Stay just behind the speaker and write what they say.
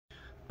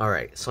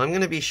Alright, so I'm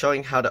going to be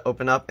showing how to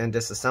open up and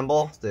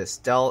disassemble this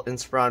Dell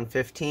Inspiron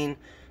 15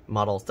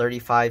 model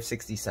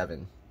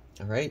 3567.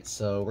 Alright,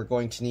 so we're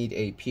going to need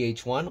a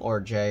PH1 or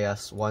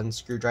JIS1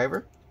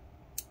 screwdriver.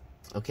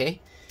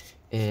 Okay,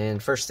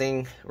 and first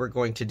thing we're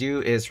going to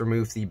do is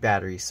remove the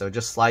battery. So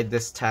just slide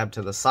this tab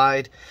to the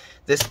side.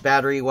 This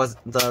battery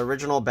the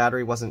original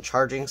battery wasn't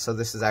charging, so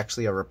this is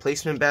actually a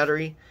replacement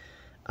battery.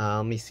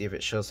 Let me see if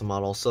it shows the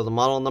model. So the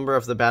model number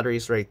of the battery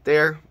is right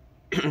there.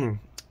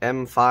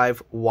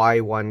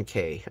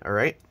 M5Y1K,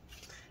 alright?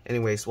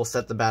 Anyways, we'll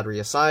set the battery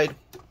aside.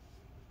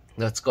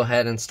 Let's go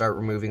ahead and start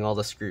removing all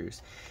the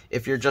screws.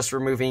 If you're just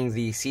removing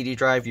the CD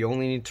drive, you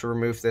only need to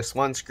remove this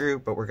one screw,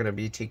 but we're going to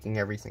be taking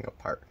everything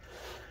apart.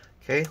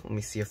 Okay, let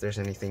me see if there's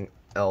anything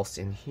else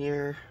in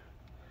here.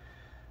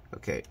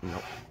 Okay,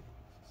 no.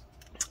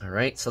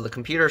 Alright, so the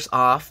computer's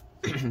off.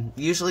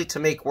 Usually to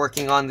make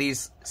working on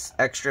these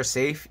extra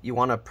safe, you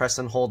want to press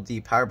and hold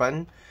the power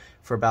button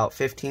for about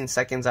 15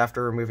 seconds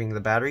after removing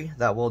the battery.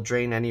 That will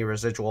drain any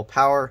residual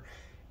power,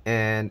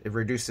 and it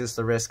reduces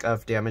the risk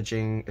of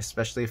damaging,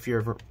 especially if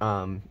you're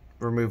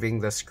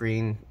removing the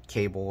screen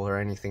cable or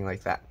anything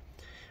like that.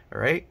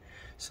 Alright,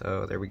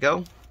 so there we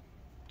go.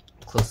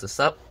 Close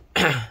this up.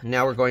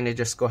 Now we're going to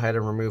just go ahead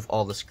and remove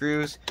all the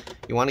screws.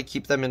 You want to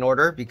keep them in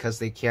order because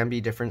they can be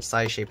different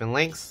size, shape, and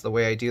lengths. The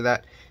way I do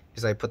that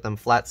is I put them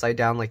flat side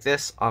down like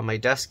this on my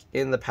desk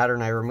in the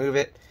pattern I remove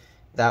it.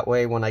 That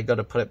way when I go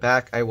to put it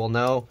back, I will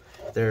know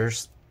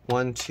there's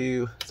 1,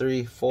 2,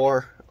 3,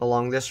 4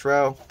 along this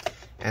row,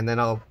 and then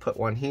I'll put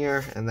 1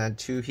 here, and then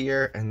 2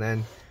 here, and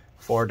then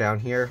 4 down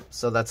here.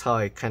 So that's how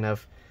I kind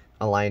of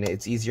align it.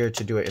 It's easier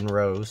to do it in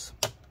rows.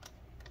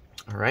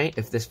 Alright,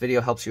 if this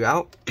video helps you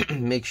out,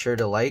 make sure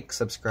to like,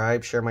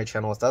 subscribe, share my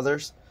channel with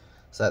others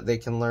so that they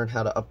can learn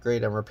how to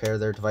upgrade and repair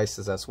their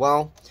devices as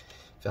well.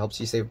 If it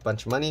helps you save a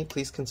bunch of money,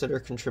 please consider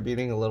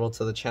contributing a little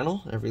to the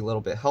channel. Every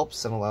little bit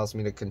helps and allows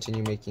me to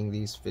continue making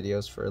these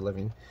videos for a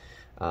living.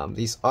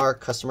 These are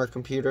customer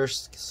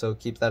computers, so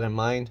keep that in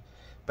mind.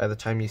 By the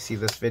time you see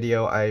this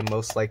video, I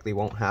most likely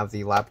won't have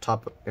the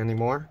laptop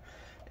anymore.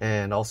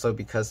 And also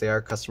because they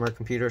are customer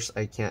computers,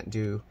 I can't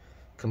do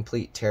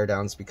complete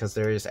teardowns because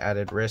there is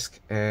added risk.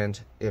 And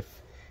if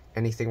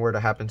anything were to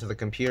happen to the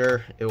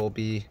computer, it will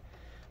be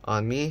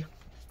on me.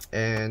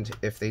 And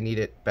if they need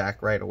it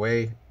back right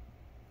away,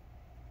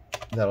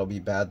 that'll be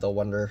bad. They'll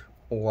wonder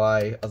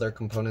why other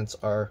components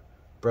are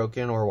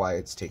broken or why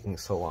it's taking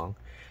so long.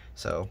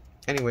 So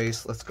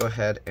anyways, let's go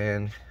ahead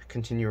and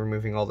continue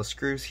removing all the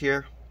screws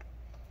here.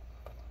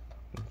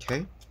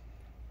 Okay.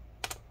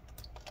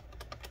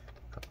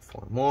 Got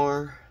 4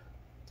 more.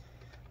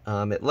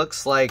 It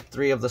looks like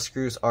 3 of the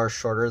screws are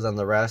shorter than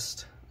the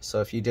rest.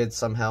 So if you did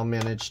somehow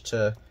manage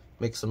to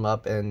mix them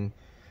up and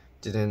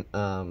didn't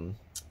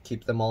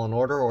keep them all in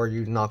order, or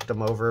you knocked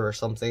them over or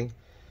something,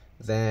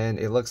 then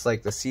it looks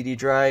like the CD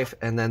drive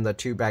and then the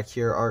 2 back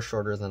here are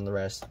shorter than the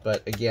rest.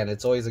 But again,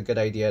 it's always a good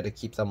idea to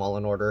keep them all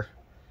in order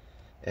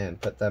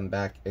and put them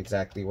back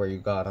exactly where you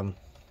got them.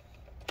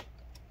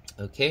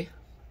 Okay,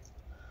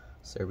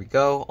 so there we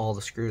go. All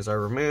the screws are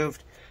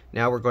removed.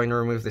 Now we're going to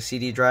remove the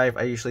CD drive.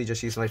 I usually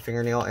just use my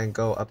fingernail and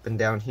go up and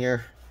down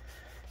here,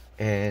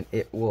 and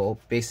it will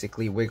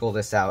basically wiggle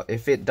this out.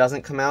 If it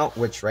doesn't come out,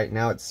 which right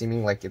now it's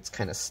seeming like it's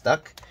kind of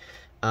stuck,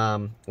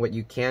 what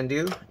you can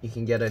do, you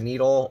can get a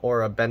needle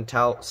or a bent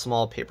out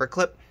small paper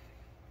clip.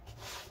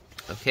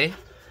 Okay,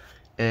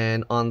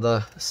 and on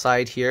the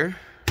side here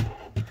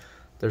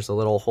there's a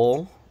little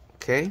hole.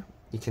 Okay,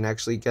 you can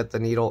actually get the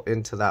needle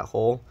into that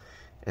hole,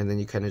 and then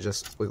you kind of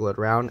just wiggle it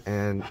around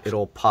and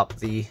it'll pop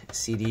the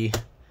CD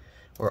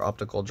or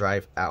optical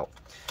drive out.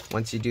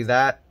 Once you do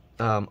that,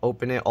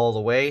 open it all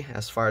the way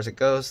as far as it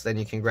goes, then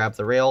you can grab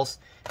the rails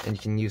and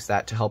you can use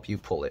that to help you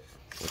pull it.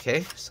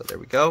 Okay, so there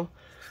we go,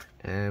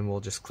 and we'll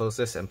just close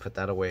this and put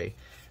that away.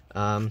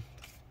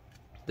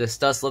 This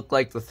does look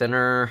like the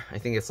thinner, I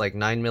think it's like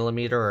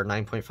 9mm or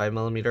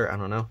 9.5mm, I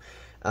don't know.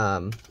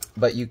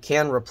 But you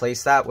can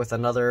replace that with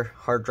another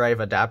hard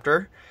drive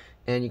adapter,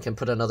 and you can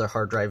put another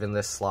hard drive in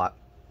this slot.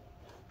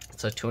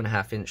 It's a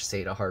 2.5-inch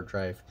SATA hard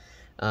drive.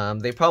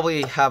 They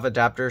probably have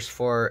adapters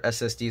for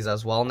SSDs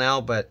as well now,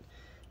 but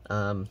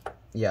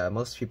yeah,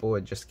 most people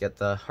would just get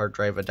the hard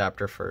drive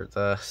adapter for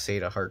the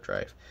SATA hard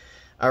drive.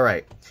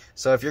 Alright,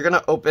 so if you're going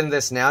to open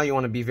this now, you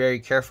want to be very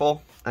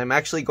careful. I'm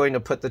actually going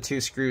to put the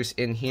 2 screws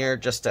in here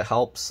just to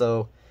help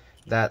so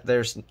that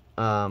there's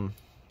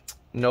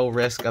no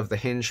risk of the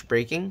hinge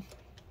breaking.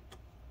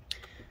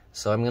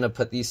 So I'm going to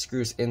put these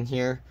screws in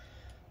here.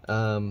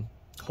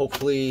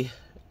 Hopefully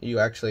you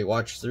actually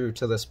watch through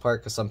to this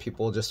part, because some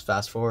people just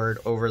fast forward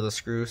over the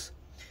screws.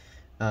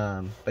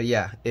 But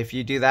yeah, if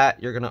you do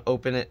that, you're going to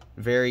open it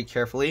very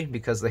carefully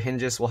because the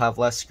hinges will have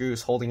less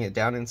screws holding it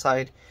down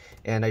inside.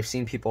 And I've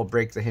seen people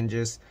break the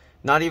hinges,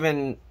 not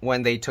even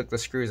when they took the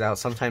screws out.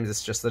 Sometimes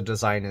it's just the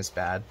design is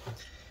bad.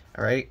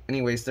 Alright,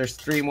 anyways, there's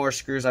 3 more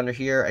screws under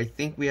here. I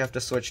think we have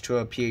to switch to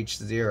a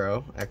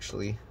PH0,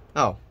 actually.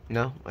 Oh,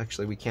 no,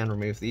 actually we can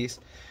remove these.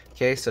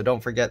 Okay, so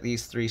don't forget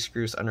these 3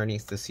 screws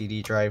underneath the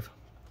CD drive.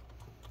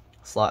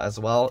 slot as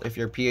well. If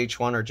your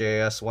PH1 or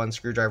JAS1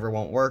 screwdriver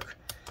won't work,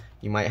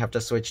 you might have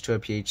to switch to a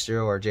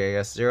PH0 or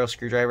JAS0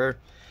 screwdriver.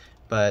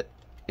 But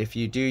if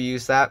you do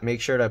use that,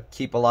 make sure to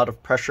keep a lot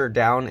of pressure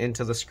down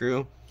into the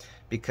screw,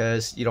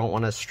 because you don't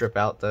want to strip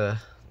out the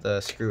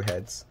screw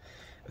heads.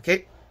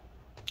 Okay,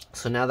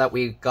 so now that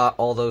we got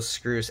all those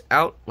screws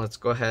out, let's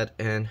go ahead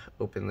and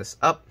open this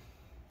up.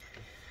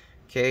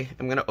 Okay,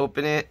 I'm going to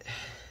open it.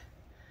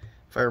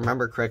 If I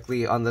remember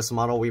correctly, on this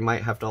model we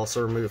might have to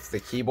also remove the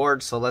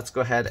keyboard, so let's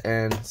go ahead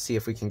and see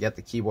if we can get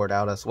the keyboard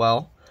out as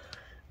well.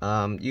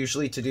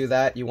 Usually to do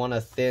that you want a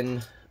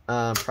thin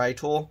pry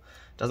tool.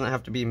 Doesn't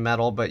have to be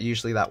metal, but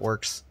usually that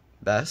works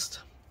best.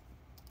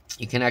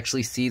 You can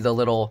actually see the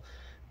little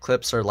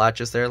clips or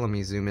latches there. Let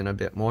me zoom in a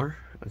bit more.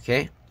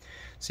 Okay,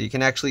 so you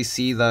can actually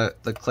see the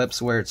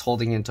clips where it's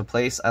holding into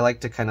place. I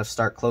like to kind of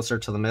start closer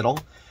to the middle,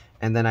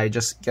 and then I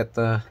just get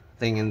the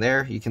thing in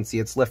there. You can see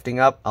it's lifting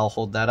up. I'll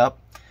hold that up.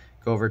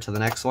 Go over to the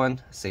next one,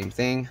 same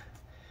thing.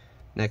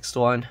 Next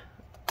one,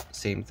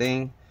 same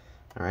thing.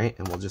 All right,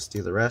 and we'll just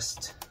do the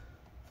rest.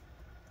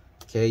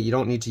 Okay, you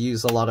don't need to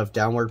use a lot of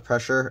downward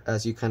pressure.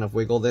 As you kind of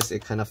wiggle this,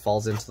 it kind of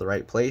falls into the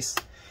right place.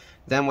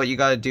 Then what you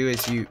got to do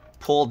is you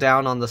pull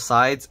down on the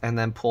sides and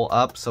then pull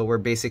up, so we're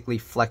basically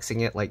flexing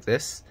it like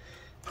this.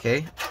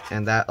 Okay,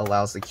 and that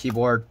allows the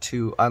keyboard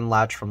to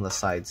unlatch from the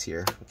sides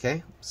here.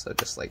 Okay, so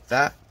just like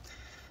that.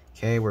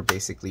 Okay, we're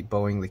basically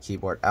bowing the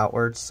keyboard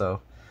outwards,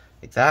 so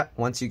like that.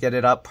 Once you get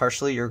it up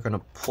partially, you're going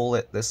to pull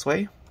it this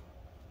way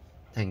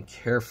and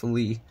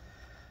carefully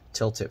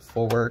tilt it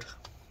forward.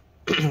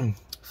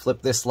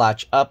 Flip this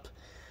latch up.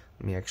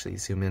 Let me actually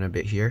zoom in a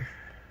bit here.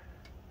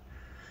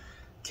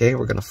 Okay,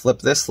 we're going to flip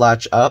this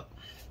latch up.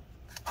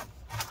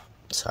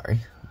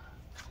 Sorry.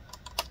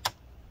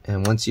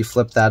 And once you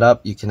flip that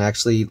up, you can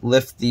actually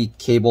lift the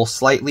cable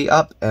slightly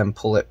up and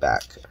pull it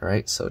back. All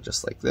right, so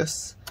just like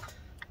this.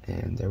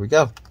 And there we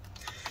go.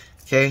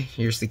 Okay,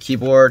 here's the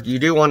keyboard. You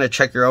do want to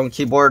check your own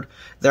keyboard.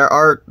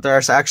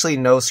 There's actually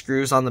no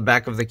screws on the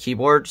back of the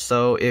keyboard,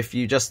 so if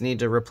you just need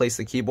to replace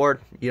the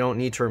keyboard, you don't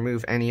need to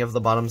remove any of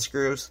the bottom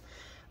screws.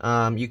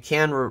 You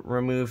can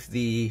remove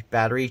the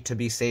battery to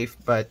be safe,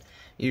 but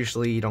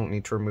usually you don't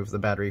need to remove the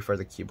battery for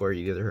the keyboard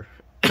either.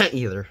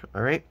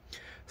 All right,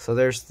 so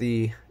there's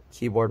the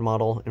keyboard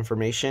model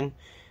information.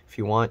 If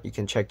you want, you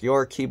can check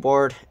your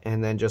keyboard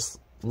and then just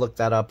look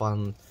that up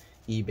on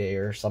eBay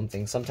or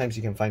something. Sometimes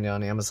you can find it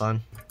on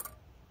Amazon.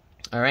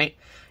 All right,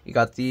 you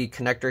got the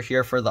connector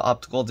here for the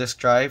optical disk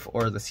drive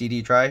or the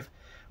CD drive.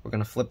 We're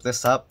going to flip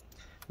this up.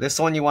 This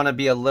one you want to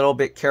be a little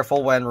bit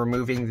careful when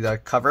removing the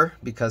cover,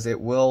 because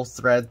it will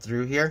thread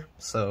through here,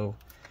 so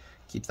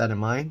keep that in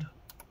mind.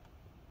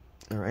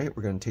 All right,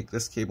 we're going to take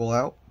this cable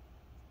out.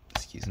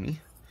 Excuse me.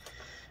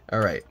 All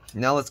right,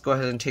 now let's go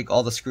ahead and take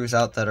all the screws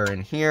out that are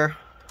in here.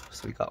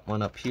 So we got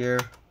one up here.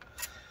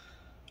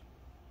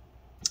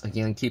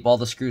 Again, keep all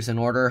the screws in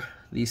order.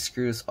 These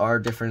screws are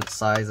different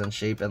size and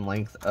shape and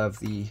length of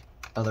the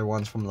other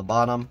ones from the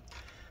bottom.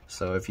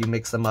 So if you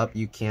mix them up,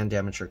 you can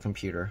damage your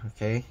computer.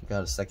 Okay,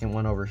 got a second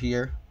one over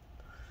here.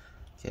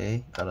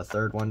 Okay, got a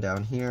third one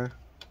down here.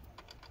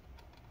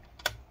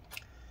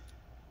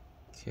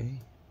 Okay,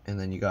 and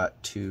then you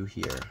got two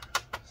here.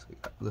 So we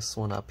got this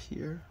one up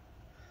here.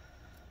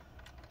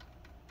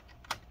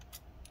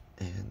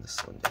 And this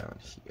one down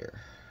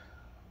here.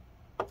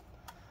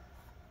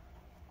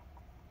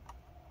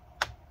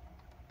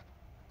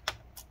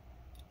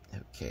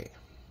 Okay,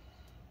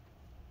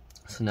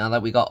 so now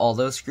that we got all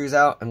those screws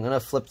out, I'm going to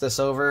flip this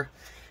over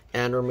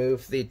and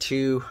remove the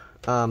two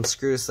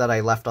screws that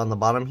I left on the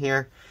bottom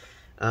here.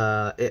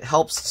 It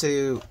helps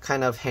to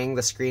kind of hang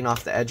the screen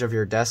off the edge of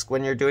your desk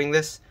when you're doing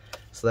this,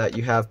 so that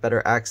you have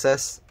better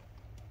access.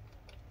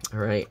 All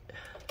right,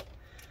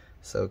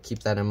 so keep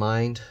that in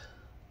mind.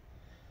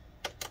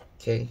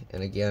 Okay,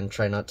 and again,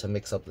 try not to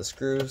mix up the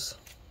screws.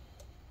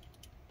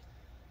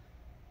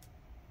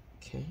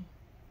 Okay.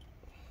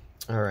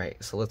 All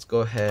right, so let's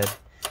go ahead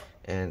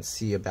and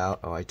see about,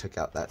 oh, I took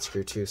out that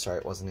screw too. Sorry,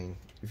 it wasn't in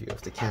view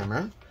of the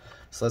camera.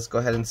 So let's go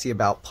ahead and see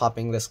about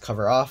popping this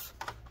cover off.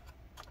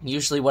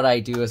 Usually what I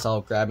do is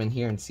I'll grab in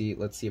here and see,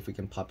 let's see if we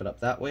can pop it up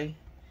that way.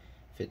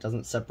 If it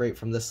doesn't separate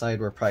from this side,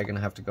 we're probably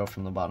gonna have to go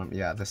from the bottom.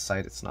 Yeah, this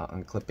side it's not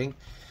unclipping.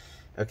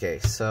 Okay,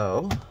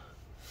 so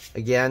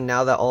again,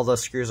 now that all the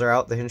screws are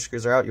out, the hinge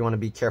screws are out, you wanna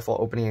be careful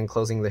opening and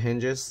closing the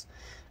hinges.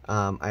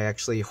 I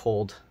actually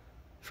hold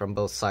from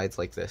both sides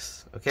like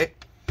this, okay?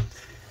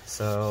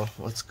 So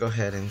let's go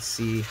ahead and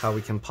see how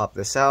we can pop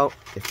this out,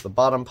 if the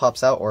bottom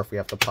pops out or if we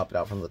have to pop it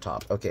out from the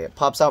top. Okay, it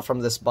pops out from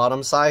this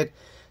bottom side,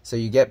 so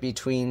you get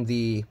between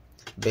the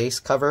base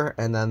cover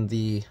and then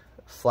the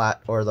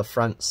flat or the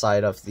front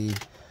side of the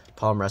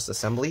palm rest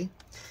assembly.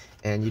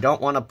 And you don't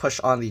want to push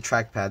on the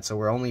trackpad, so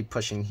we're only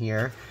pushing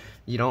here.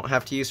 You don't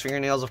have to use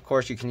fingernails, of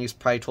course. You can use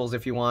pry tools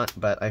if you want,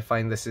 but I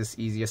find this is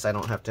easiest. I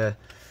don't have to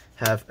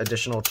have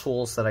additional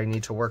tools that I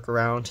need to work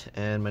around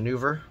and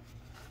maneuver.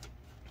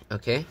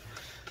 Okay,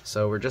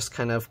 so we're just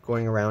kind of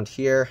going around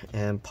here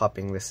and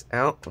popping this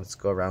out. Let's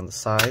go around the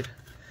side.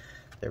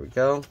 There we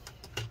go.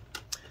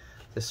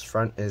 This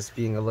front is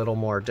being a little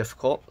more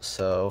difficult,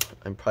 so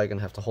I'm probably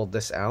gonna have to hold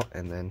this out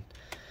and then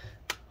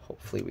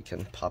hopefully we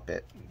can pop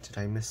it. Did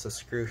I miss a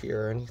screw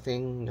here or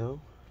anything? No?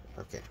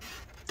 Okay.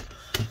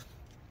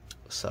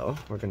 So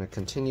we're gonna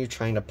continue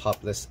trying to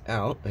pop this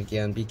out.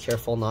 Again, be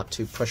careful not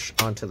to push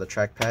onto the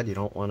trackpad. You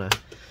don't wanna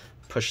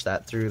push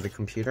that through the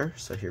computer.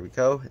 So here we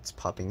go, it's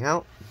popping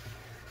out.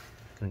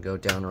 Gonna go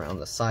down around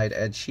the side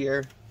edge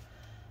here.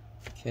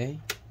 Okay.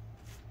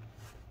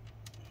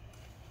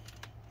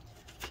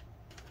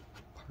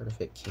 Part of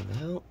it came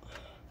out.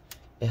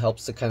 It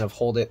helps to kind of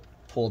hold it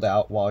pulled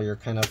out while you're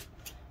kind of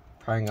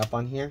prying up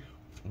on here.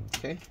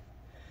 Okay.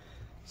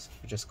 So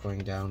we're just going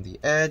down the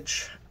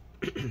edge.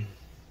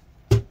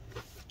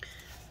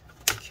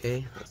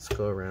 Okay, let's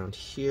go around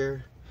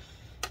here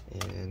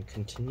and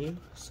continue.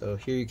 So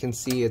here you can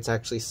see it's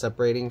actually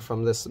separating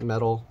from this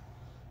metal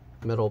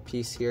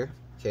piece here.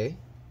 Okay.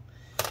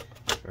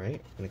 All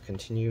right, I'm gonna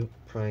continue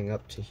prying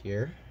up to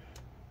here.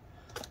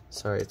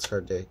 Sorry, it's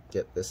hard to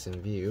get this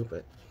in view,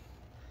 but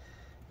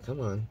come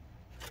on.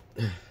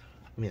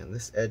 Man,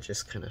 this edge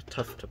is kind of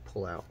tough to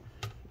pull out.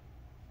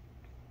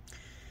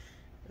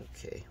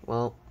 Okay,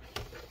 well,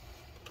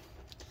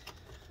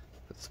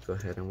 let's go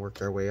ahead and work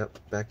our way up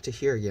back to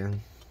here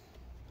again.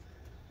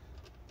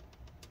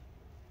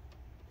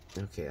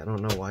 Okay, I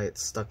don't know why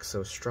it's stuck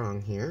so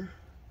strong here.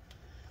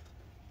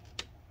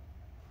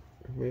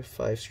 Remove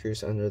 5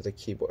 screws under the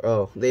keyboard.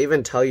 Oh, they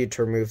even tell you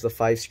to remove the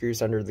 5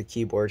 screws under the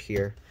keyboard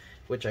here,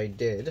 which I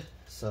did,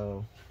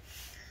 so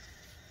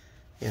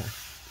yeah.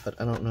 But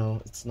I don't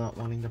know, it's not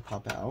wanting to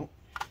pop out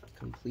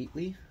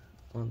completely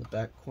on the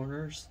back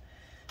corners.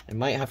 I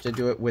might have to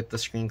do it with the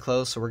screen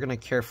closed, so we're going to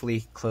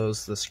carefully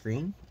close the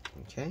screen.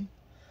 Okay.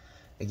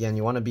 Again,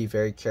 you want to be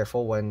very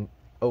careful when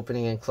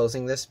opening and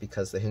closing this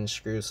because the hinge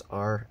screws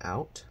are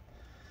out.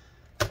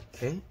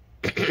 Okay.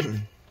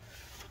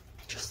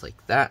 Just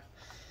like that.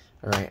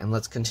 Alright, and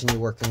let's continue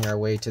working our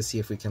way to see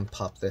if we can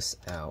pop this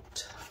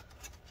out.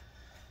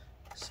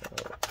 So,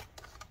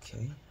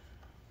 okay.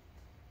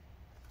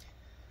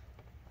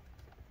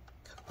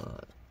 Come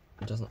on.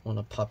 It doesn't want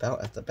to pop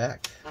out at the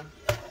back.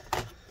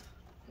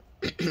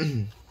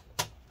 Maybe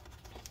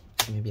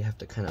I have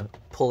to kind of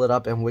pull it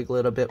up and wiggle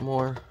it a bit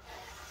more.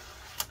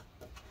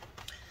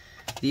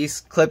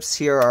 These clips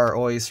here are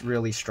always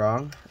really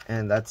strong,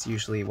 and that's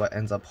usually what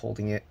ends up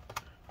holding it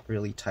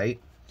really tight.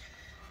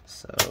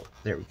 So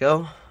there we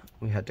go.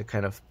 We had to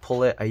kind of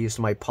pull it. I used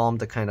my palm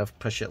to kind of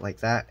push it like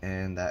that,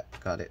 and that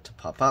got it to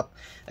pop up.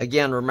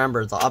 Again,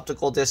 remember, the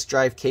optical disk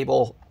drive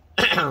cable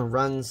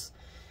runs,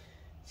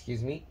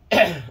 excuse me,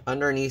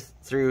 underneath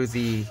through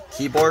the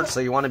keyboard, so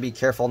you want to be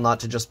careful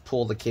not to just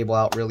pull the cable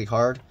out really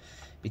hard,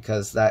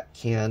 because that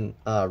can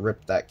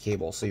rip that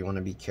cable, so you want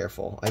to be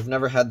careful. I've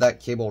never had that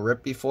cable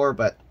rip before,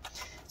 but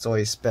it's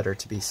always better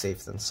to be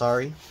safe than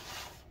sorry.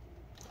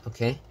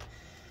 Okay,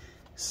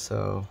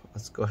 so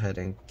let's go ahead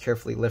and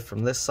carefully lift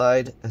from this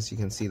side. As you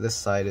can see, this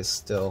side is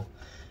still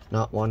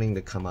not wanting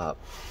to come up,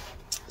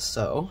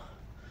 so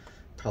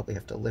probably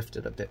have to lift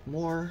it a bit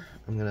more.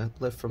 I'm gonna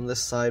lift from this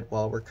side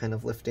while we're kind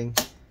of lifting,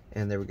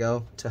 and there we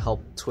go, to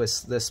help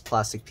twist this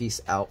plastic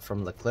piece out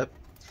from the clip.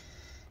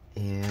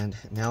 And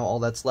now all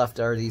that's left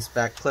are these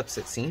back clips,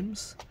 it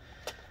seems.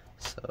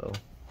 So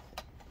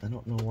I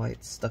don't know why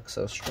it's stuck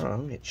so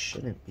strong. It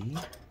shouldn't be.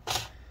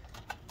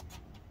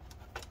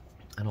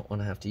 I don't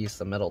want to have to use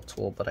the metal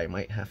tool, but I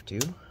might have to.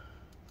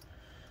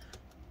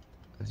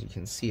 As you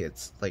can see,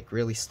 it's like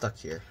really stuck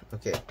here.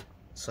 Okay,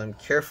 so I'm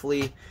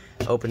carefully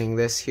opening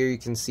this. Here you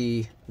can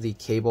see the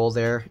cable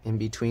there in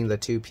between the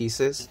two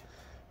pieces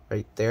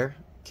right there.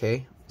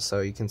 Okay, so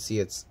you can see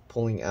it's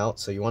pulling out,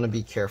 so you want to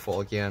be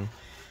careful again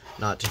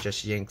not to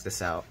just yank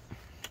this out.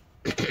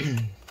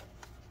 Okay,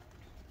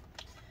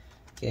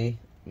 let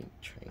me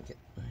try and get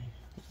my,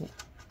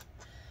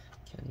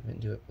 can't even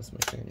do it with my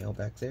fingernail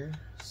back there,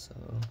 so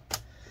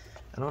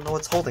I don't know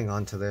what's holding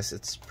on to this.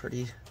 It's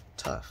pretty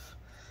tough.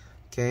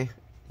 Okay,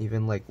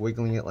 even like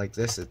wiggling it like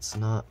this, it's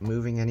not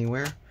moving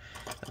anywhere.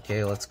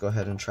 Okay, let's go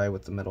ahead and try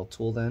with the metal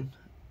tool then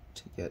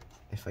to get,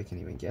 if I can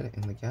even get it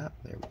in the gap.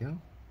 There we go.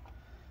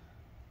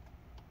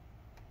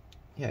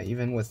 Yeah,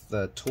 even with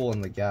the tool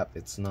in the gap,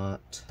 it's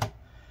not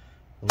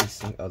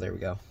releasing. Oh, there we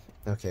go.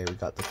 Okay, we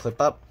got the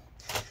clip up.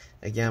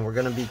 Again, we're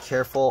going to be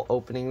careful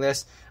opening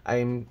this.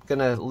 I'm going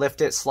to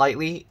lift it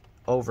slightly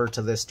over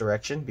to this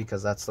direction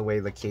because that's the way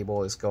the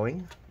cable is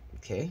going.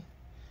 Okay,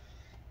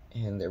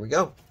 and there we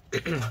go.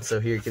 So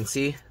here you can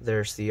see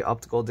there's the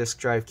optical disk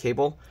drive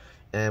cable,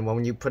 and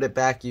when you put it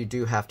back, you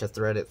do have to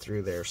thread it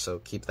through there, so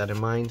keep that in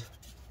mind.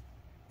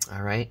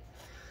 All right,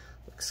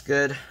 looks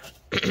good.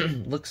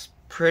 Looks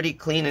pretty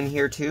clean in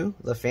here too.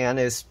 The fan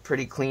is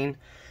pretty clean,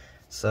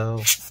 so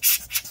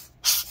it's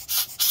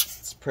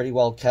pretty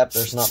well kept.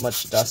 There's not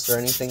much dust or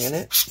anything in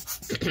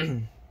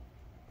it.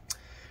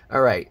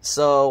 Alright,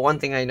 so one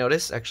thing I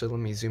noticed, actually let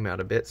me zoom out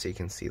a bit so you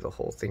can see the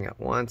whole thing at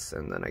once,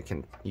 and then I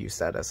can use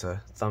that as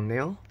a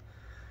thumbnail.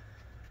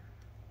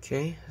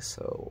 Okay,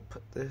 so we'll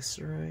put this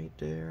right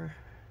there.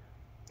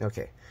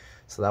 Okay,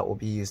 so that will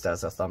be used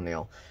as a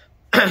thumbnail.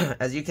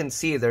 as you can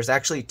see, there's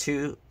actually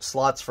 2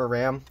 slots for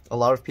RAM. A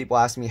lot of people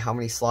ask me how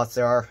many slots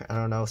there are. I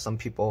don't know, some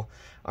people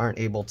aren't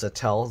able to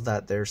tell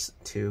that there's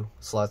 2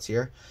 slots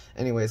here.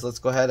 Anyways, let's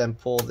go ahead and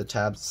pull the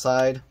tabs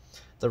aside.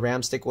 The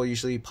RAM stick will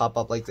usually pop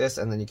up like this,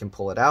 and then you can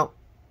pull it out.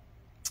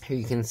 Here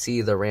you can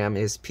see the RAM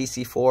is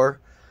PC4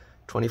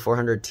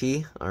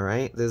 2400T. All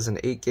right, this is an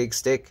 8 gig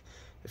stick.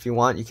 If you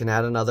want, you can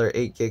add another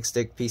 8 gig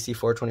stick,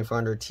 PC4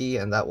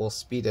 2400T, and that will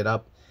speed it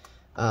up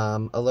a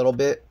little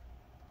bit.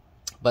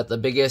 But the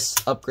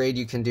biggest upgrade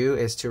you can do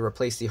is to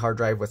replace the hard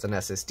drive with an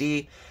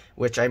SSD,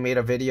 which I made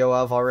a video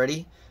of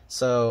already.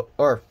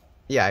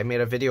 I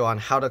made a video on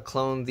how to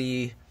clone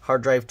the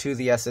hard drive to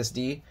the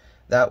SSD.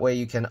 That way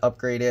you can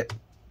upgrade it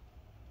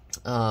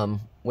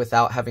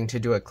without having to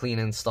do a clean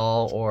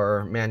install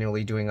or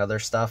manually doing other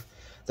stuff.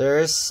 There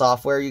is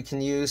software you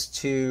can use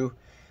to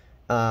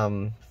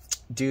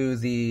do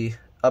the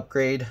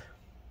upgrade,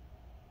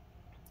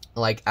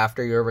 like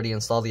after you already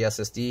install the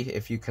SSD,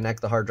 if you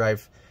connect the hard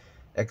drive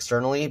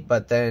externally,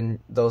 but then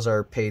those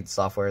are paid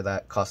software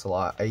that costs a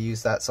lot. I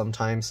use that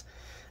sometimes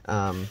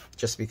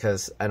just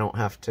because I don't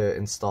have to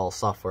install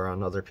software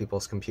on other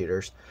people's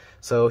computers.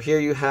 So here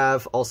you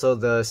have also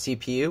the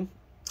CPU.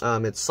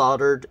 It's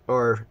soldered,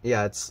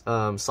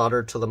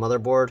 soldered to the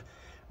motherboard,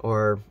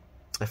 or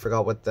I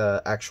forgot what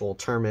the actual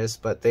term is,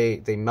 but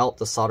they melt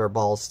the solder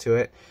balls to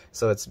it.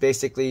 So it's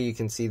basically, you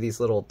can see these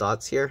little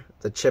dots here.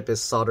 The chip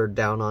is soldered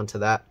down onto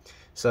that,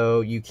 so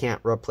you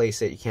can't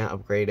replace it, you can't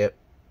upgrade it.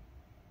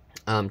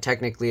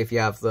 Technically, if you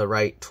have the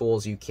right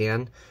tools, you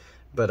can,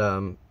 but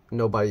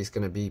nobody's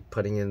going to be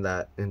putting in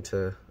that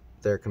into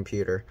their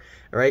computer.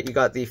 All right, you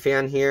got the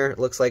fan here. It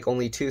looks like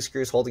only 2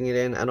 screws holding it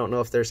in. I don't know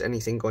if there's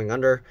anything going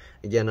under.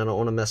 Again, I don't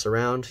want to mess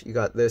around. You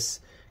got this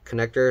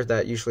connector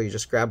that usually you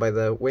just grab by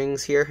the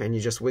wings here, and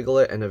you just wiggle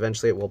it, and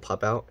eventually it will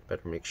pop out.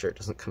 Better make sure it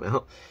doesn't come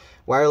out.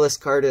 Wireless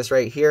card is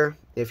right here.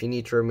 If you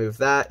need to remove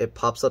that, it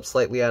pops up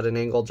slightly at an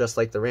angle just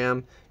like the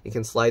RAM. You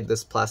can slide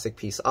this plastic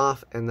piece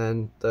off, and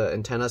then the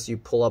antennas you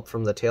pull up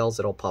from the tails,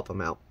 it'll pop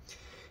them out.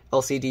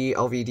 LCD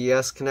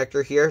LVDS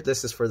connector here.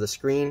 This is for the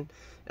screen.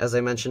 As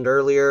I mentioned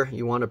earlier,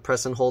 you want to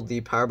press and hold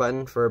the power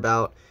button for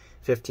about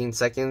 15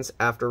 seconds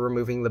after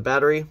removing the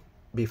battery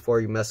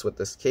before you mess with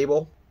this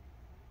cable.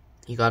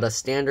 You got a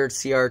standard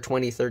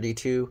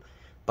CR2032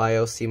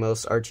 BIOS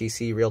CMOS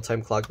RTC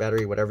real-time clock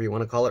battery, whatever you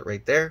want to call it,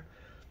 right there.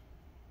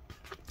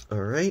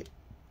 Alright.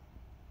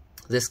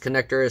 This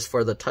connector is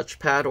for the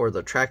touchpad or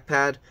the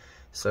trackpad,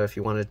 so if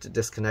you wanted to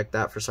disconnect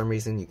that for some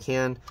reason, you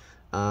can.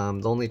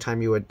 The only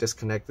time you would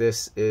disconnect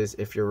this is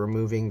if you're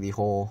removing the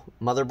whole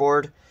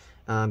motherboard,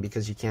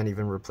 because you can't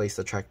even replace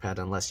the trackpad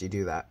unless you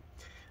do that.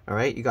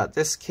 Alright, you got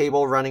this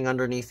cable running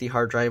underneath the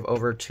hard drive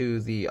over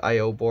to the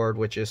I/O board,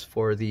 which is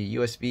for the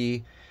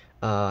USB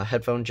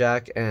headphone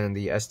jack and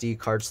the SD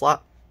card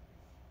slot.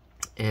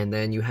 And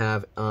then you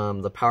have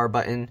the power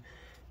button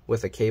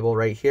with a cable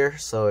right here,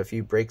 so if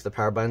you break the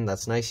power button,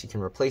 that's nice, you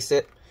can replace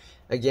it.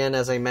 Again,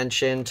 as I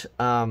mentioned,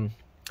 the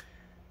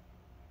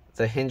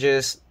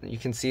hinges, you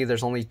can see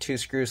there's only 2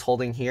 screws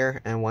holding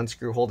here and 1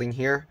 screw holding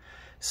here.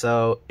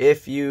 So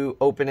if you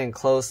open and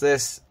close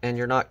this and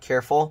you're not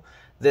careful,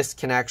 this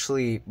can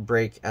actually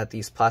break at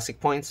these plastic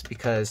points,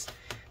 because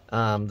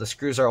the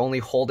screws are only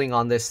holding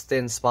on this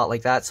thin spot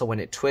like that, so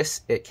when it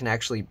twists, it can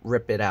actually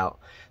rip it out.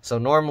 So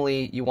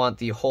normally you want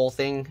the whole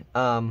thing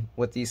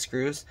with these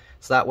screws,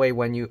 so that way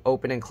when you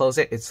open and close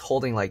it, it's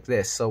holding like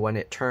this, so when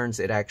it turns,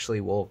 it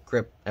actually will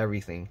grip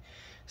everything.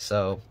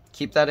 So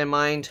keep that in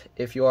mind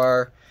if you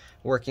are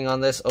working on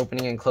this,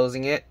 opening and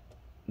closing it,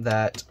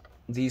 that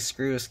these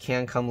screws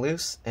can come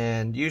loose.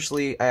 And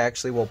usually I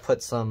actually will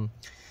put some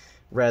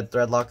red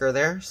thread locker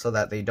there so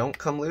that they don't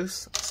come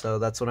loose. So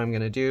that's what I'm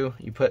going to do.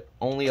 You put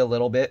only a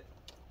little bit,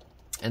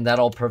 and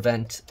that'll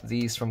prevent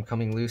these from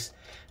coming loose.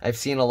 I've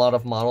seen a lot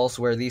of models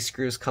where these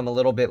screws come a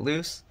little bit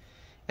loose,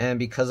 and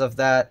because of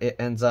that, it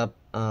ends up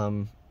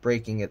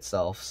breaking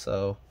itself.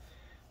 So,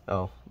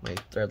 oh, my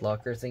thread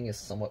locker thing is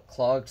somewhat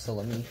clogged, so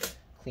let me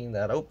clean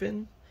that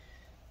open.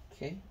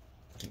 Okay,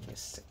 give me a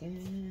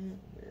second.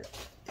 Where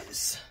it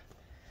is?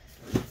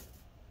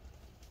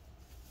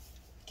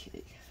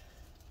 Okay.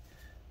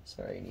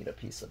 Sorry, I need a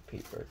piece of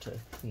paper to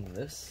clean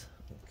this.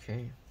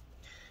 Okay.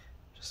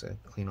 Just gonna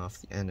clean off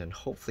the end, and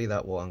hopefully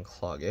that will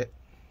unclog it.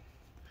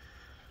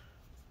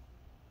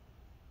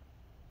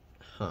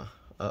 Huh.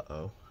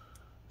 Uh-oh.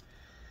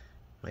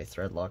 My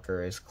thread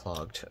locker is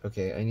clogged.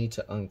 Okay, I need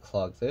to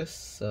unclog this,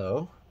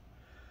 so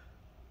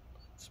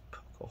let's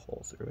poke a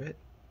hole through it.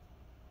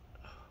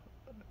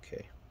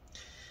 Okay.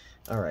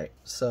 Alright,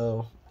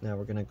 so now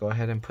we're gonna go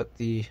ahead and put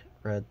the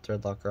red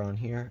thread locker on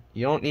here.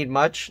 You don't need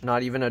much,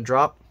 not even a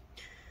drop.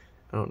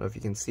 I don't know if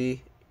you can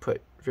see,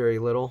 put very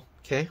little.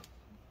 Okay.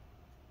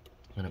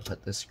 I'm gonna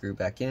put this screw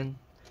back in,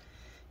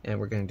 and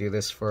we're gonna do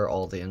this for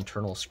all the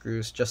internal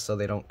screws just so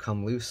they don't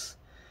come loose.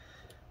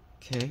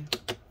 Okay.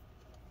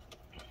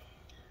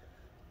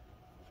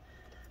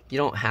 You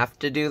don't have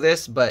to do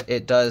this, but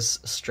it does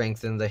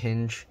strengthen the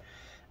hinge,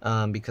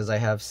 because I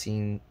have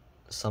seen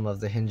some of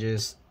the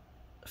hinges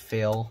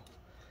fail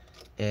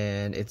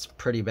and it's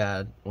pretty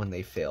bad when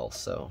they fail.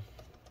 So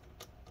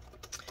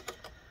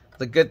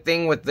the good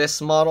thing with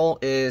this model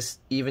is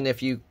even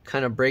if you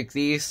kind of break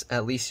these,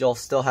 at least you'll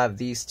still have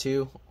these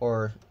two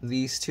or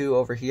these two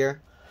over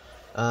here.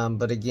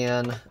 But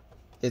again,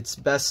 it's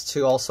best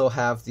to also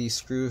have these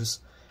screws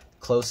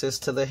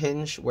closest to the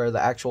hinge where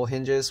the actual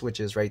hinge is, which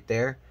is right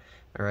there,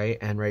 all right,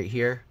 and right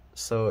here.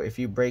 So if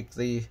you break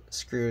the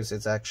screws,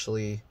 it's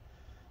actually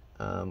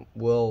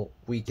will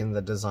weaken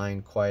the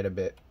design quite a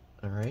bit,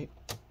 all right?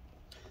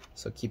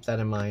 So keep that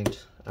in mind.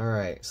 All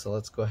right, so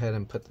let's go ahead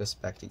and put this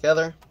back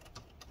together.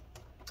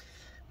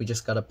 We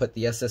just got to put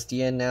the SSD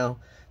in now.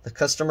 The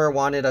customer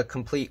wanted a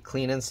complete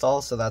clean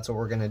install, so that's what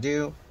we're gonna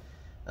do.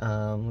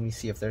 Let me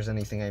see if there's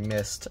anything I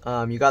missed.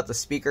 You got the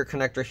speaker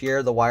connector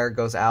here. The wire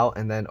goes out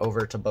and then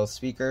over to both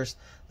speakers.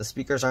 The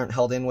speakers aren't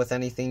held in with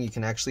anything. You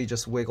can actually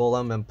just wiggle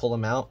them and pull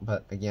them out,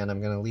 but again,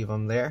 I'm going to leave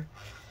them there.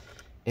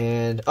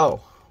 And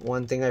oh,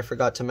 one thing I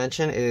forgot to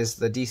mention is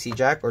the DC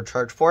jack or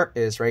charge port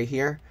is right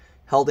here,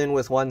 held in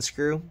with one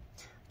screw.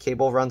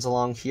 Cable runs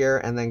along here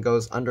and then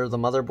goes under the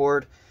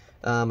motherboard.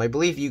 I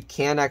believe you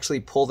can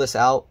actually pull this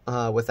out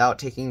without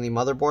taking the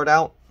motherboard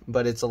out,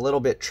 but it's a little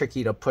bit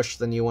tricky to push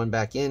the new one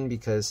back in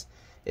because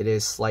it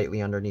is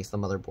slightly underneath the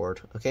motherboard,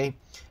 okay?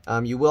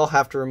 You will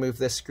have to remove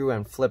this screw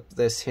and flip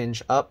this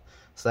hinge up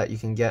so that you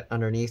can get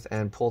underneath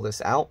and pull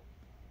this out.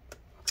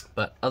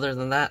 But other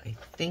than that, I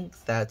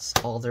think that's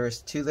all there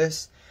is to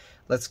this.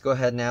 Let's go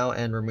ahead now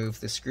and remove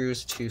the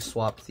screws to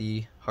swap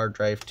the hard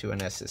drive to an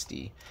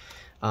SSD.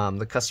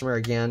 The customer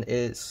again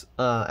is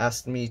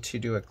asked me to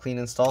do a clean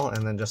install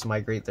and then just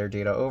migrate their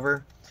data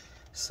over.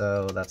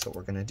 So that's what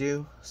we're going to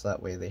do, so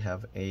that way they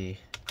have a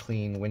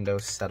clean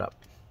Windows setup.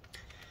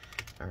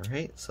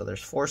 Alright, so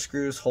there's 4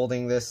 screws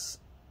holding this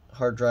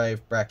hard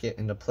drive bracket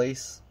into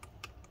place.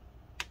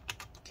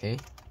 Okay,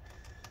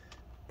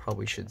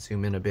 probably should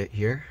zoom in a bit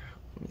here.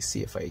 Let me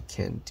see if I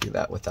can do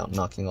that without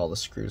knocking all the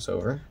screws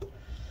over.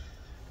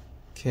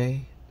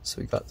 Okay,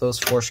 so we got those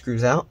 4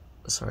 screws out.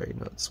 Sorry,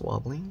 no, it's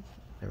wobbling.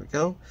 There we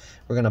go.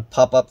 We're going to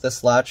pop up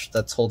this latch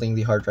that's holding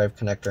the hard drive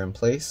connector in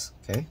place.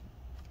 Okay,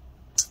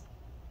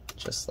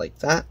 just like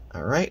that.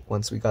 All right,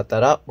 once we got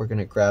that up, we're going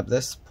to grab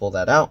this, pull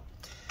that out.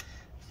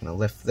 I'm going to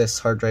lift this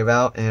hard drive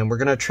out, and we're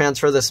going to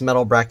transfer this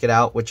metal bracket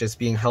out, which is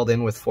being held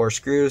in with 4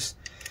 screws.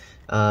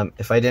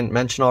 If I didn't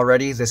mention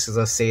already, this is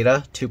a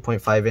SATA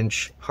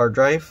 2.5-inch hard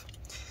drive.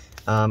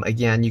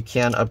 Again, you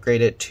can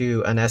upgrade it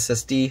to an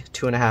SSD,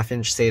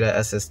 2.5-inch SATA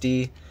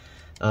SSD.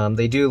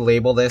 They do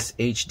label this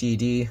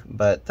HDD,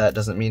 but that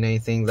doesn't mean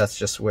anything. That's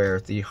just where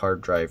the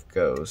hard drive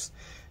goes.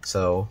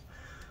 So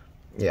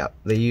yeah,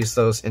 they use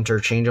those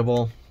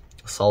interchangeable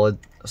solid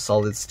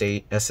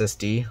state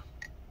SSD.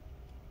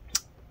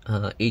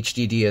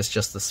 HDD is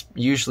just this,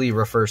 usually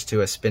refers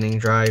to a spinning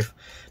drive,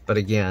 but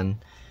again,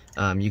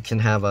 you can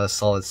have a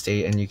solid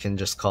state and you can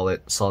just call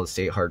it solid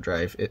state hard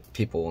drive.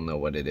 People will know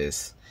what it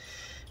is.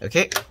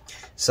 Okay,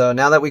 so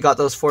now that we got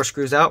those 4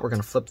 screws out, we're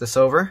going to flip this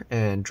over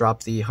and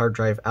drop the hard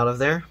drive out of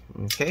there.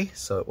 Okay,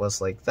 so it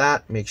was like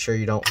that. Make sure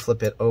you don't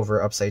flip it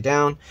over upside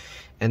down.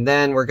 And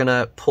then we're going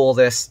to pull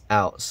this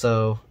out.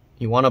 So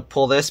you want to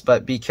pull this,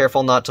 but be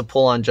careful not to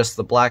pull on just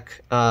the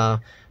black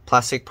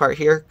plastic part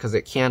here, because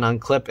it can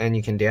unclip and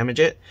you can damage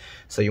it.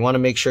 So you want to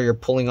make sure you're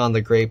pulling on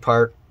the gray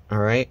part, all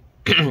right?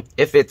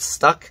 If it's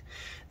stuck,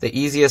 the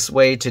easiest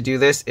way to do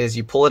this is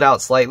you pull it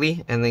out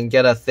slightly and then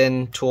get a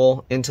thin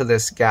tool into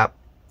this gap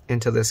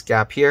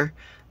here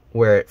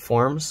where it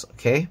forms,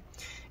 okay?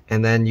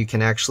 And then you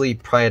can actually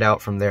pry it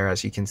out from there.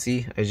 As you can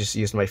see, I just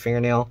used my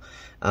fingernail,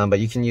 but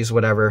you can use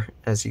whatever.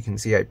 As you can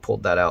see, I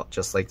pulled that out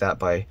just like that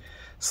by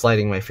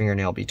sliding my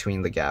fingernail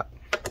between the gap.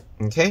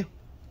 Okay,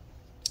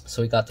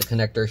 so we got the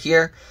connector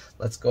here.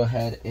 Let's go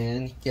ahead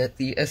and get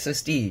the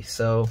SSD.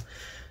 So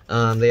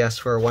they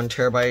asked for a 1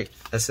 terabyte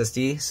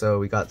SSD, so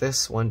we got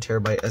this 1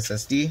 terabyte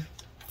SSD.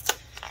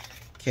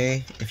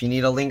 Okay, if you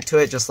need a link to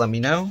it, just let me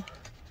know.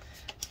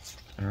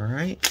 All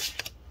right.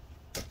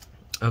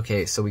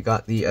 Okay, so we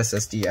got the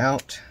SSD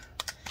out.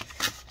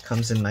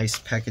 Comes in nice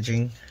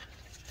packaging.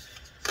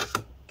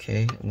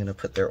 Okay, I'm gonna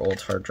put their old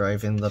hard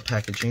drive in the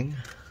packaging.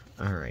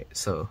 All right,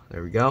 so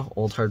there we go,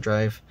 old hard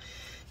drive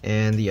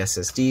and the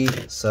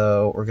SSD.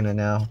 So we're gonna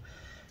now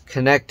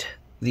connect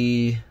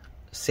the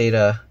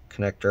SATA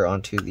connector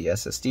onto the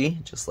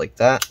SSD, just like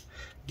that.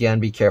 Again,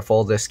 be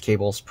careful, this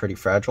cable's pretty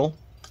fragile.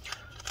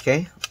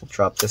 Okay, we'll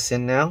drop this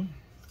in now.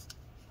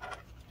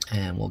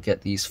 And we'll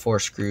get these 4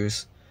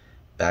 screws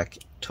back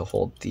to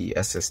hold the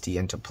SSD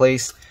into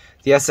place.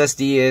 The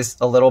SSD is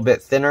a little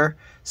bit thinner,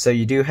 so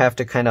you do have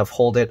to kind of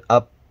hold it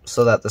up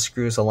so that the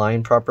screws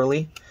align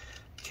properly.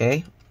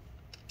 Okay,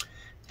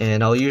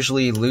 and I'll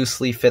usually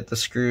loosely fit the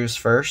screws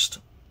first.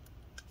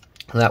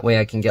 That way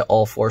I can get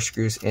all 4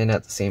 screws in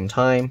at the same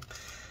time.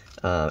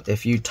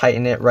 If you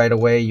tighten it right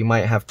away, you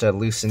might have to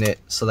loosen it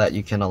so that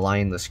you can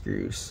align the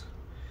screws.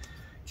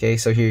 Okay,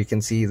 so here you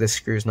can see this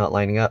screw is not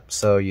lining up,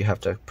 so you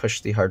have to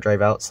push the hard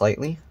drive out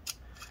slightly.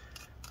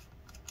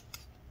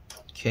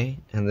 Okay,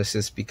 and this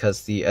is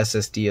because the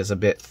SSD is a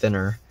bit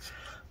thinner.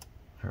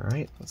 All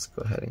right, let's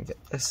go ahead and get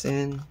this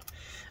in.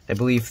 I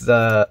believe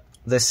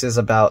this is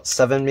about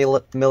 7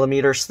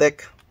 millimeters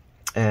thick,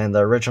 and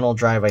the original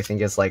drive I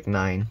think is like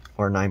 9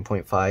 or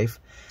 9.5.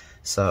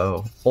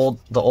 So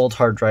the old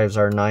hard drives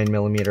are 9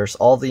 millimeters.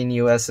 All the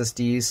new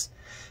SSDs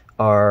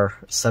are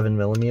 7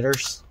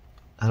 millimeters.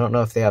 I don't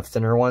know if they have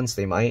thinner ones,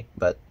 they might,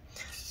 but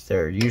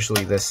they're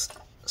usually this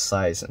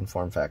size and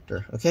form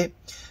factor. Okay,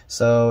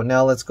 so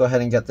now let's go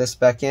ahead and get this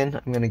back in.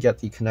 I'm going to get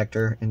the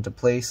connector into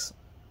place.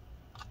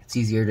 It's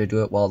easier to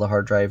do it while the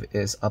hard drive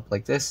is up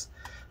like this.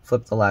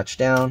 Flip the latch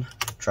down,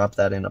 drop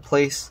that into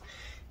place,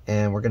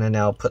 and we're going to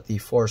now put the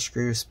 4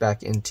 screws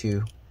back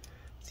into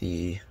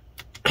the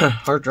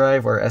hard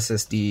drive or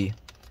SSD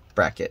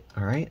bracket.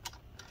 All right,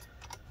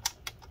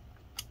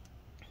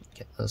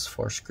 get those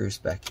 4 screws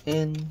back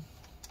in.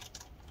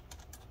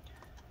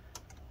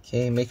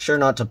 Okay, make sure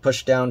not to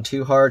push down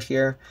too hard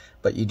here,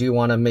 but you do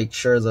want to make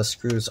sure the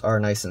screws are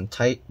nice and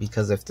tight,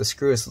 because if the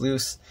screw is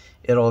loose,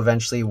 it'll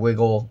eventually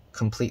wiggle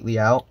completely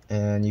out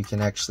and you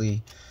can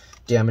actually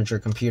damage your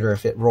computer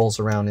if it rolls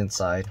around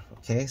inside.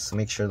 Okay, so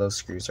make sure those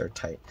screws are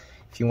tight.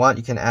 If you want,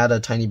 you can add a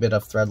tiny bit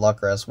of thread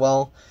locker as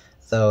well,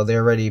 though they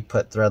already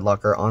put thread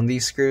locker on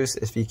these screws.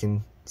 If you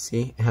can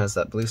see, it has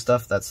that blue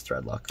stuff, that's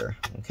thread locker.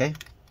 Okay,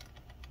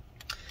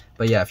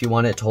 but yeah, if you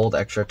want it to hold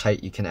extra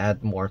tight, you can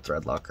add more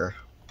thread locker.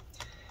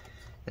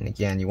 And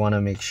again, you want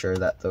to make sure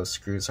that those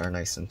screws are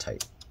nice and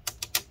tight.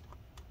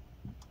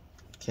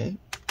 Okay.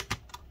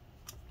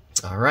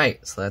 All right,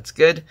 so that's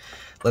good.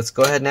 Let's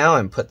go ahead now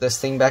and put this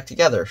thing back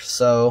together.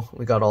 So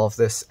we got all of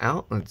this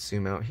out. Let's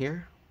zoom out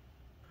here.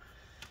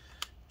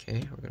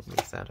 Okay, we're going to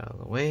move that out of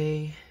the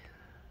way.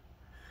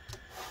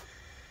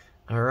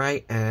 All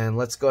right, and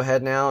let's go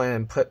ahead now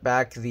and put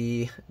back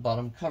the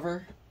bottom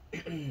cover.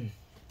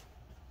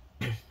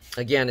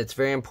 Again, it's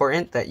very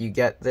important that you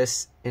get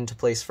this into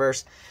place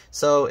first.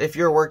 So if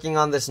you're working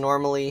on this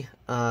normally,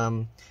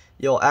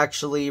 you'll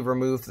actually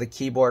remove the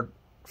keyboard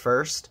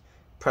first,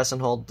 press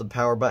and hold the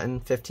power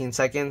button 15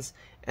 seconds,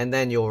 and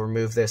then you'll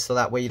remove this, so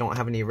that way you don't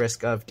have any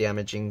risk of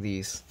damaging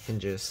these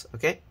hinges.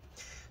 Okay,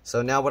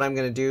 so now what I'm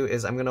going to do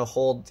is I'm going to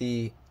hold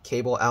the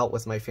cable out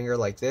with my finger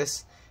like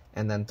this,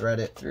 and then thread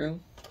it through.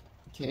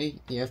 Okay,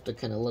 you have to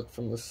kind of look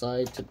from the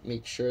side to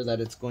make sure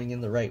that it's going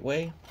in the right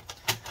way.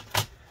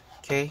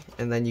 Okay,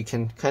 and then you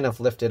can kind of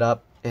lift it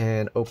up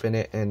and open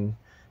it and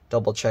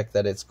double check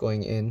that it's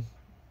going in.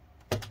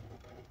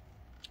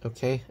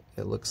 Okay,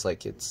 it looks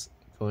like it's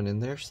going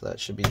in there, so that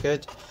should be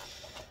good.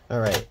 All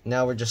right,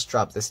 now we'll just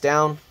drop this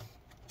down,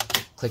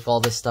 click all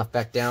this stuff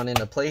back down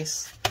into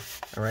place.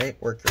 All right,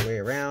 work your way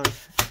around,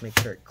 make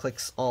sure it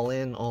clicks all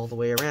in all the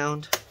way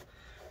around.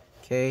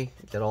 Okay,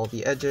 get all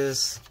the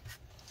edges,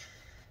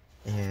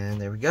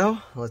 and there we go.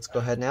 Let's go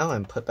ahead now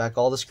and put back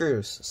all the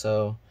screws.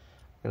 So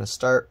I'm going to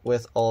start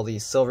with all the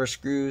silver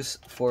screws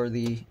for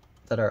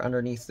that are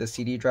underneath the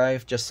CD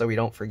drive, just so we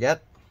don't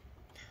forget.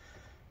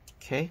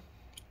 Okay.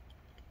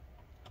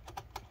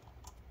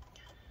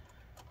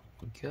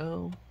 Here we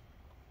go.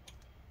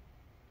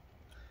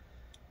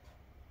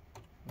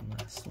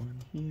 Last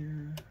one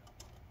here.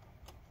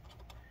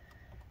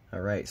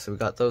 Alright, so we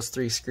got those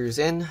 3 screws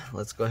in.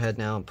 Let's go ahead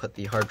now and put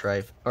the hard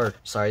drive, or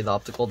sorry, the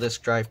optical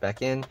disc drive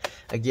back in.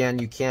 Again,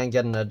 you can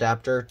get an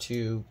adapter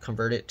to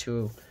convert it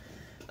to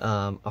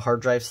a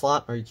hard drive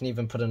slot, or you can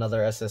even put another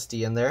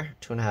SSD in there,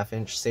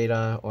 2.5-inch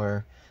SATA,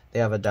 or they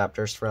have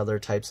adapters for other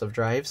types of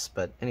drives.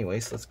 But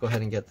anyways, let's go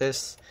ahead and get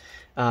this.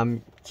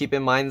 Keep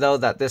in mind though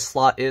that this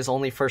slot is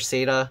only for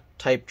SATA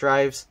type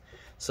drives,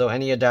 so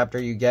any adapter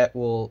you get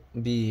will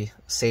be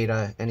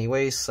SATA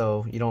anyways,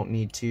 so you don't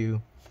need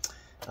to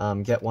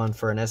get one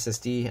for an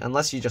SSD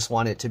unless you just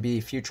want it to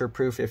be future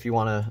proof if you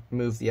want to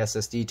move the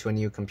SSD to a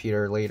new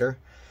computer later.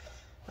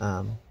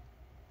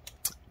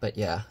 But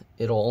yeah,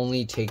 it'll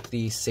only take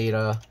the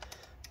SATA,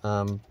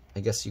 I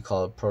guess you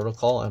call it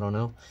protocol, I don't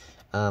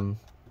know.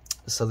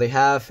 So they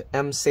have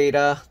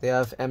M-SATA, they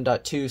have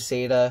M.2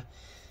 SATA,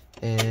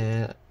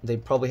 and they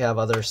probably have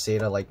other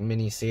SATA like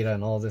mini SATA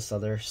and all this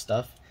other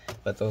stuff,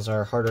 but those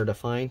are harder to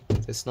find.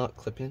 Did this not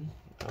clip in?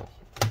 Oh,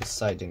 this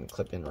side didn't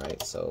clip in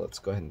right, so let's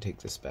go ahead and take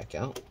this back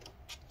out.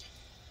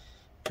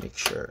 Make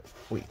sure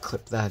we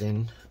clip that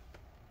in.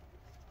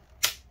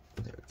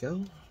 There we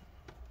go.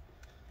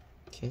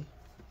 Okay.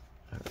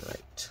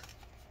 Alright.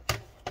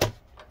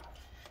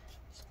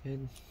 That's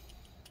good.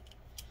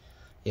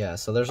 Yeah,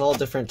 so there's all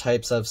different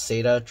types of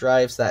SATA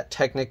drives that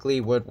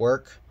technically would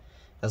work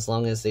as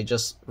long as they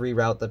just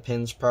reroute the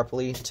pins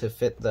properly to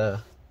fit the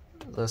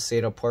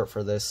SATA port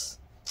for this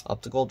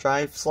optical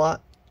drive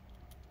slot.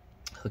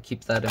 So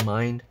keep that in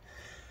mind.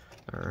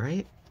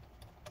 Alright.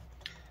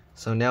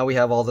 So now we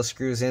have all the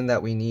screws in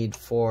that we need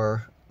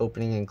for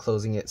opening and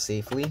closing it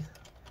safely.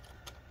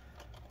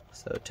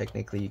 So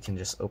technically you can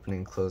just open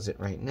and close it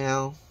right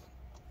now.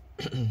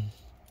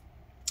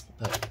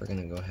 But we're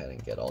going to go ahead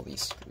and get all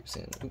these screws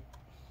in. Oop.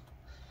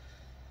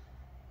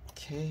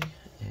 Okay,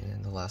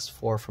 and the last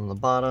 4 from the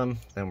bottom.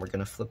 Then we're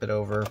going to flip it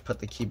over, put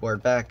the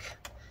keyboard back,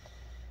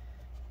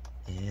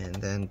 and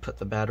then put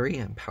the battery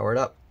and power it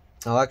up.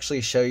 I'll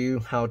actually show you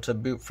how to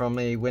boot from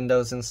a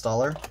Windows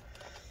installer,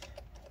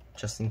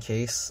 just in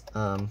case.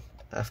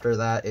 After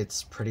that,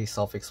 it's pretty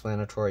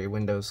self-explanatory.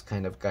 Windows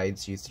kind of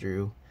guides you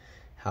through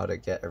how to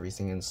get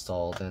everything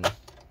installed and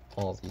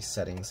all these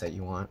settings that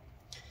you want.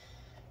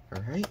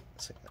 Alright,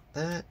 so I got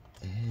that,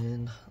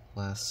 and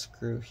last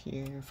screw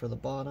here for the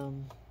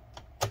bottom.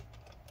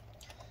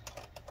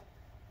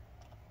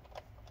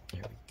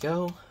 There we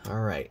go.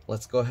 Alright,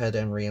 let's go ahead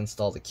and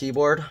reinstall the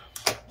keyboard.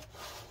 I'm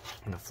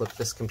going to flip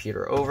this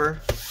computer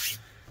over.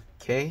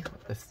 Okay,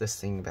 lift this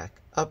thing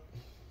back up.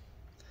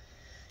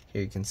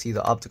 Here you can see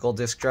the optical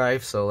disk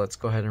drive, so let's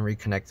go ahead and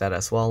reconnect that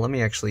as well. Let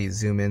me actually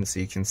zoom in so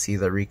you can see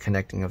the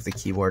reconnecting of the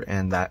keyboard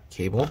and that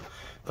cable.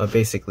 But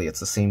basically it's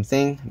the same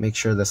thing. Make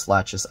sure this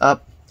latches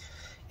up.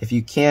 If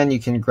you can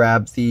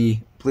grab the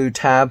blue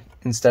tab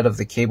instead of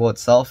the cable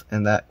itself,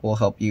 and that will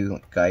help you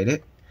guide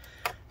it.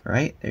 All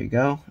right, there you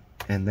go.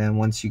 And then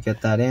once you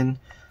get that in,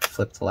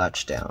 flip the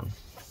latch down.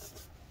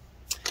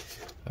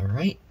 All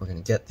right, we're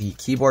gonna get the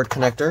keyboard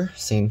connector,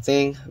 same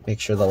thing, make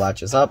sure the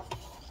latch is up.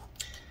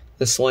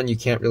 This one, you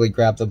can't really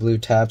grab the blue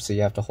tab, so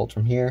you have to hold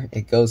from here.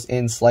 It goes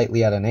in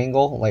slightly at an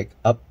angle, like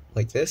up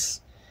like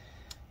this.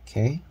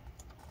 Okay,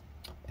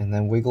 and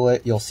then wiggle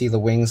it. You'll see the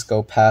wings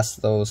go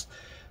past those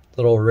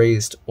little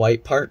raised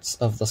white parts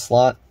of the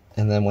slot,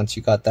 and then once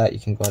you got that, you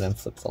can go ahead and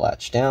flip the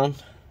latch down.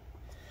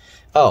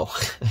 Oh,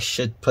 I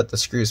should put the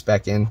screws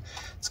back in.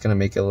 It's going to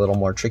make it a little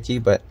more tricky,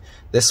 but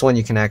this one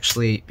you can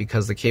actually,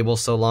 because the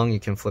cable's so long, you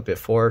can flip it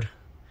forward.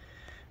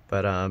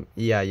 But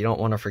yeah, you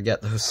don't want to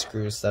forget those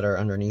screws that are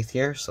underneath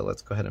here, so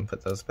let's go ahead and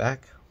put those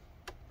back.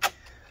 So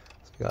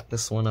we got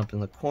this one up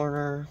in the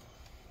corner.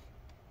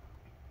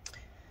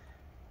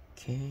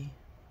 Okay,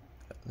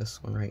 got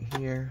this one right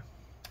here.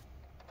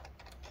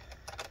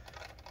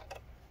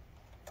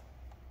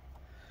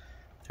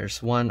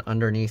 There's one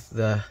underneath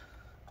the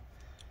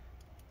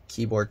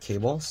keyboard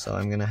cable, so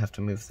I'm gonna have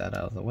to move that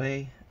out of the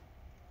way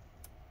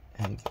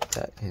and get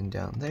that in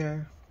down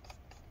there.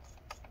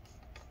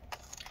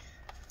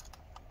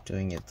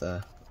 Doing it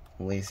the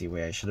lazy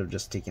way. I should have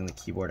just taken the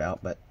keyboard out,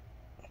 but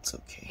it's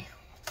okay.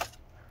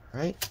 All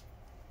right.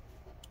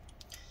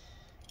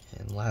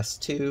 And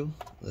last two,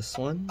 this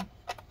one.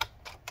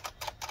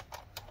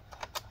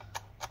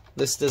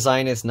 This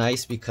design is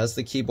nice because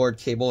the keyboard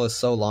cable is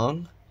so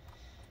long,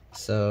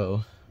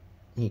 so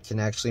you can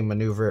actually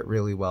maneuver it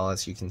really well,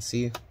 as you can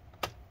see.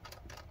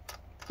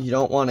 You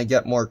don't want to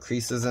get more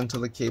creases into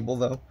the cable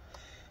though,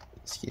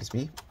 excuse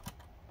me,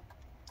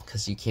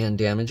 because you can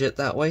damage it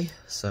that way.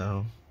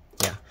 So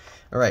yeah.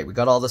 Alright, we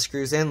got all the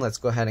screws in. Let's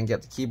go ahead and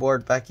get the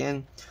keyboard back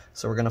in.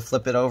 So we're going to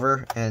flip it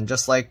over, and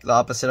just like the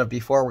opposite of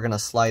before, we're going to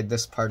slide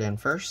this part in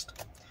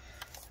first.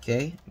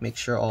 Okay, make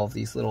sure all of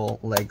these little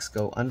legs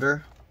go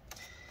under.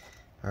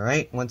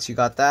 Alright, once you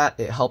got that,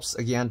 it helps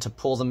again to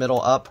pull the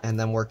middle up and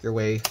then work your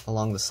way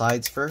along the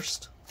sides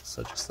first.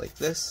 So just like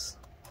this.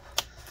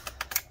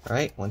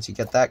 Alright, once you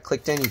get that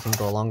clicked in, you can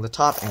go along the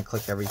top and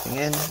click everything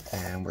in,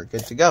 and we're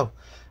good to go.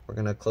 We're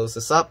going to close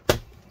this up,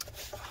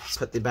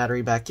 put the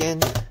battery back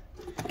in.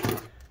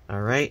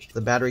 Alright,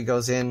 the battery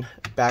goes in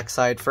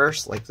backside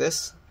first, like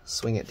this.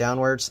 Swing it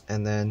downwards,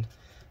 and then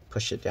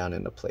push it down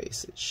into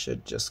place. It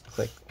should just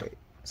click. Wait,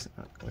 is it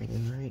not going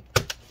in right?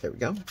 There we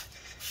go.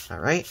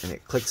 Alright, and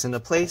it clicks into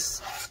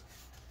place.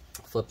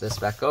 Flip this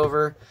back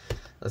over.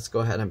 Let's go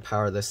ahead and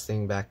power this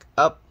thing back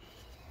up.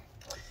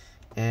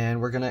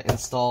 And we're going to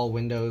install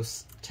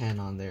Windows 10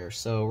 on there.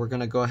 So we're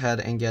going to go ahead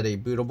and get a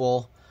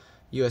bootable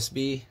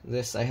USB.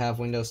 This, I have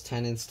Windows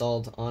 10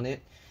 installed on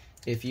it.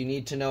 If you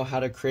need to know how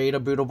to create a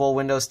bootable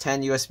Windows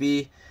 10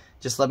 USB,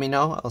 just let me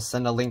know. I'll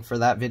send a link for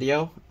that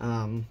video.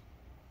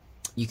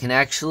 You can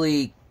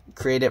actually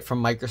create it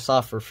from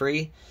Microsoft for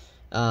free.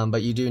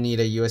 But you do need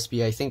a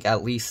USB, I think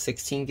at least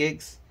 16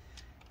 gigs.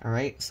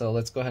 Alright, so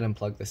let's go ahead and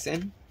plug this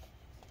in.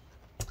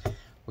 We're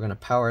going to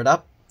power it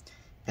up.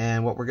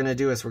 And what we're going to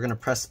do is we're going to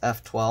press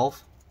F12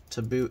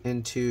 to boot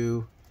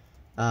into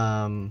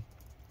the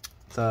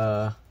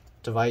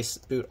device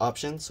boot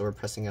option. So we're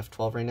pressing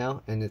F12 right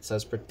now, and it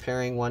says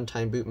preparing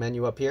one-time boot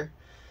menu up here.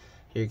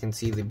 Here you can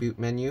see the boot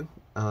menu.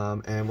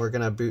 And we're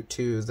going to boot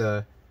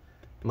to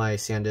my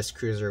SanDisk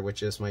Cruiser,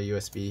 which is my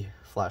USB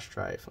flash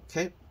drive.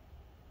 Okay.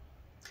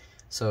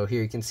 So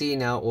here you can see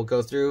now it will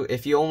go through.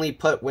 If you only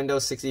put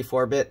Windows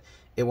 64-bit,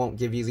 it won't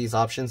give you these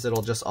options.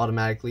 It'll just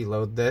automatically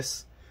load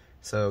this.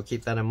 So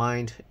keep that in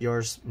mind.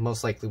 Yours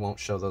most likely won't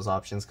show those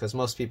options because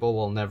most people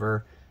will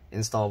never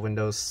install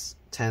Windows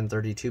 10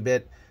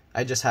 32-bit.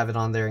 I just have it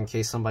on there in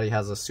case somebody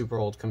has a super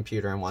old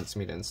computer and wants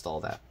me to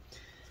install that.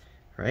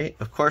 Right?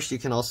 Of course, you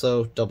can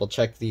also double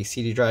check the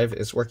CD drive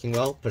is working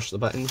well. Push the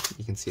button.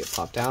 You can see it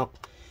popped out.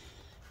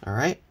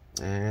 Alright,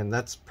 and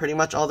that's pretty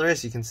much all there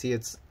is. You can see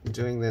it's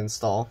doing the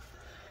install.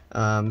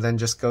 Then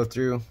just go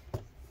through,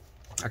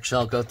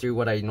 actually I'll go through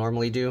what I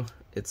normally do.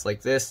 It's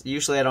like this.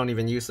 Usually I don't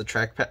even use the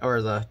trackpad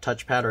or the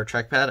touchpad or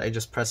trackpad. I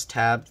just press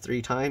tab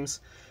 3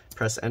 times,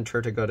 press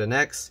enter to go to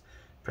next,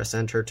 press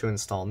enter to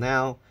install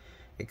now.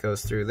 It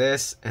goes through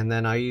this, and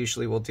then I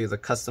usually will do the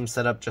custom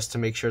setup just to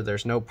make sure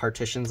there's no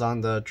partitions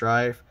on the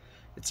drive.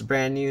 It's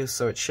brand new,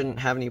 so it shouldn't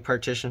have any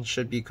partitions,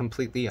 should be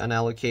completely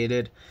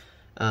unallocated.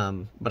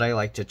 but I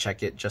like to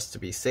check it just to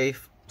be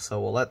safe. So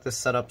we'll let this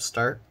setup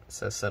start. It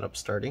says setup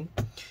starting.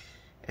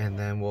 And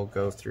then we'll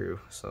go through.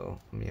 So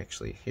let me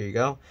actually, here you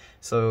go.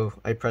 So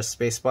I press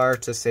spacebar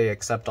to say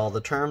accept all the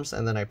terms,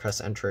 and then I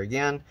press enter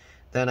again.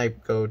 Then I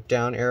go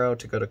down arrow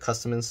to go to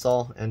custom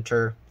install,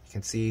 enter. You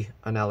can see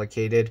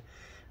unallocated.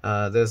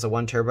 There's a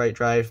 1 terabyte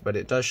drive, but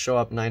it does show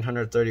up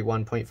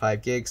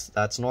 931.5 gigs.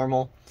 That's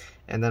normal.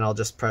 And then I'll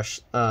just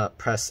press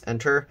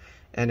enter,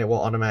 and it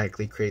will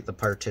automatically create the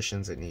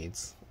partitions it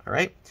needs. All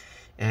right.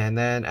 And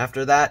then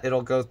after that,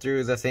 it'll go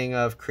through the thing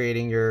of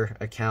creating your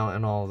account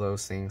and all of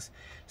those things.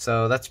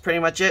 So that's pretty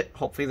much it.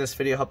 Hopefully this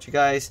video helped you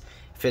guys.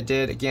 If it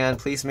did, again,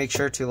 please make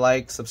sure to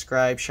like,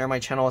 subscribe, share my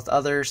channel with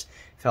others.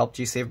 If it helped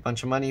you save a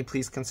bunch of money,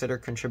 please consider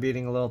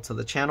contributing a little to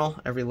the channel.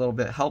 Every little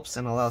bit helps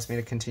and allows me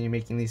to continue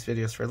making these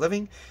videos for a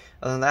living.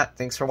 Other than that,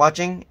 thanks for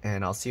watching,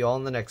 and I'll see you all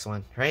in the next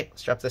one. All right,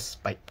 let's drop this.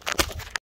 Bye.